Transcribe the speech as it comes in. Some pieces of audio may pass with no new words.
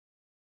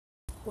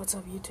What's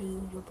up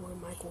YouTube, your boy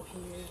Michael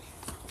here,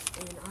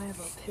 and I have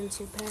a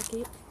pencil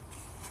packet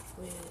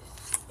with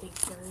a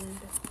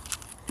burned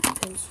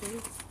pencil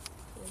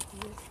right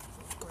here.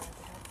 I'll grab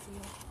it out for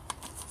you.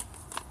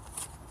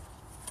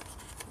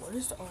 What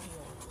is the audio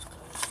on this,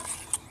 guys?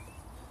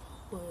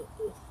 But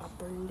I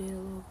burned it a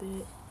little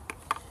bit.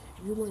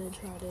 If you want to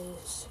try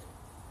this,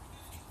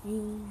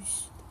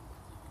 use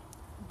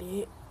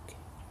Bic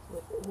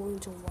with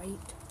orange and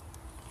white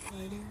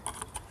lighter.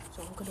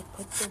 So I'm gonna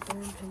put the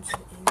burned pencil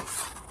in the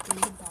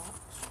box.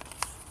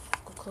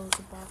 Go close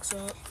the box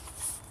up.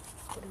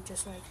 Put it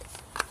just like that.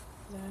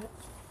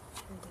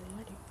 I'm gonna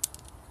light it.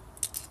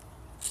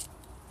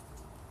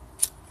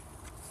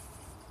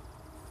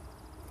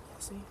 Y'all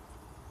see?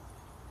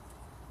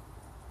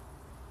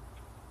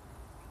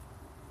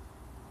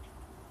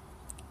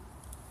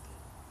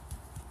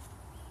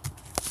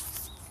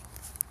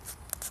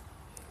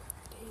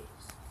 It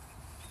is.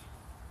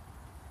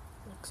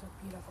 Looks so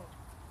beautiful.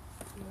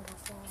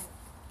 Beautiful.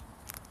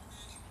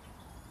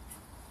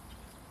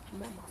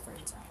 I'm at my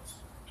friend's house.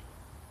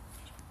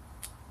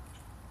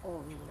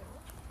 Oh, you know.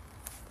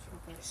 So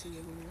if I see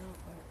it now,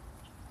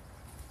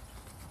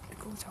 but it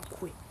goes out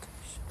quick.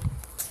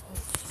 So,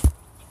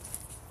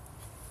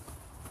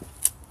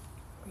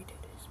 read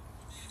it is.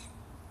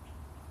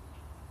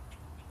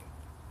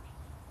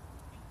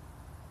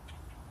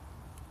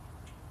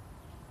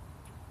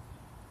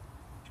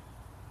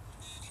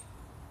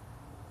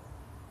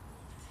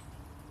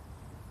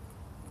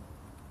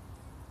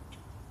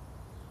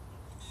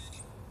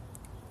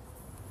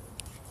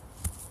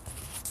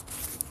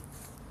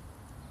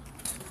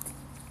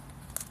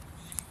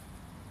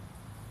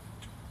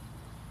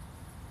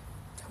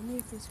 Tell me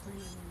if it's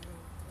raining in your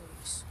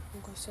place.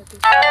 I'm gonna set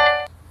this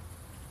down.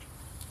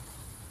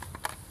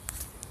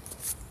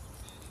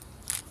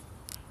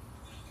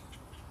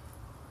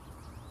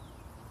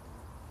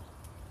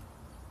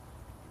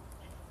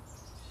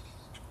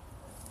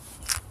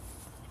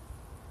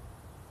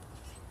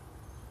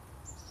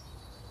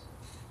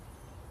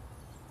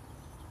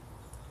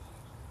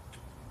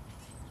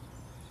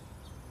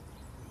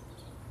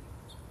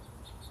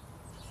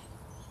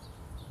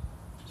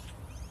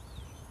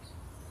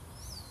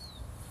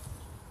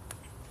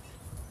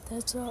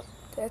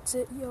 That's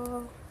it,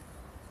 y'all.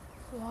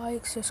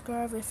 Like,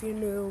 subscribe if you're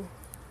new.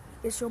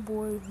 It's your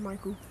boy,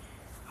 Michael.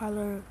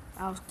 Holler,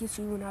 I'll get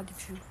you when I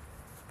get you.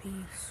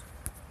 Peace.